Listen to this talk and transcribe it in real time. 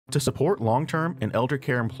To support long-term and elder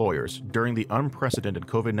care employers during the unprecedented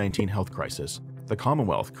COVID-19 health crisis, the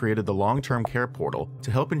Commonwealth created the Long-Term Care Portal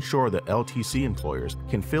to help ensure that LTC employers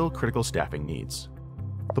can fill critical staffing needs.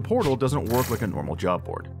 The portal doesn't work like a normal job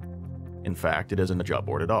board. In fact, it isn't a job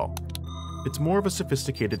board at all. It's more of a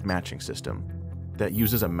sophisticated matching system that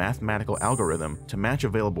uses a mathematical algorithm to match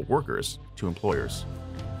available workers to employers.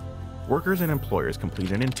 Workers and employers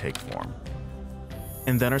complete an intake form,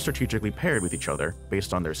 and then are strategically paired with each other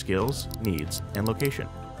based on their skills, needs, and location.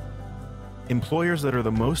 Employers that are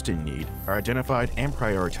the most in need are identified and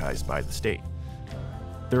prioritized by the state.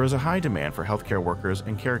 There is a high demand for healthcare workers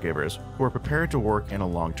and caregivers who are prepared to work in a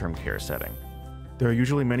long-term care setting. There are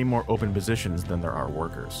usually many more open positions than there are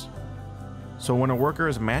workers. So when a worker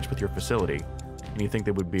is matched with your facility and you think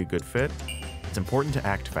they would be a good fit, it's important to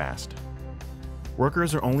act fast.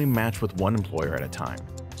 Workers are only matched with one employer at a time,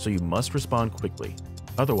 so you must respond quickly.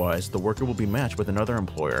 Otherwise, the worker will be matched with another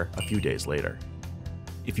employer a few days later.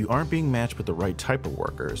 If you aren't being matched with the right type of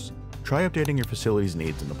workers, try updating your facility's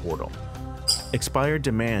needs in the portal. Expired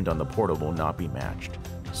demand on the portal will not be matched,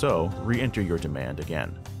 so re-enter your demand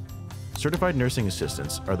again. Certified nursing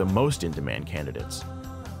assistants are the most in-demand candidates,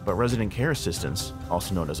 but resident care assistants,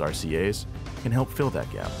 also known as RCAs, can help fill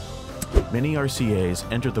that gap. Many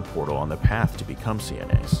RCAs enter the portal on the path to become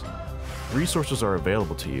CNAs. Resources are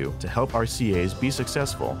available to you to help RCAs be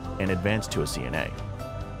successful and advance to a CNA.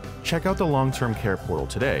 Check out the Long-Term Care Portal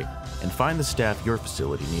today and find the staff your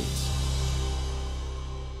facility needs.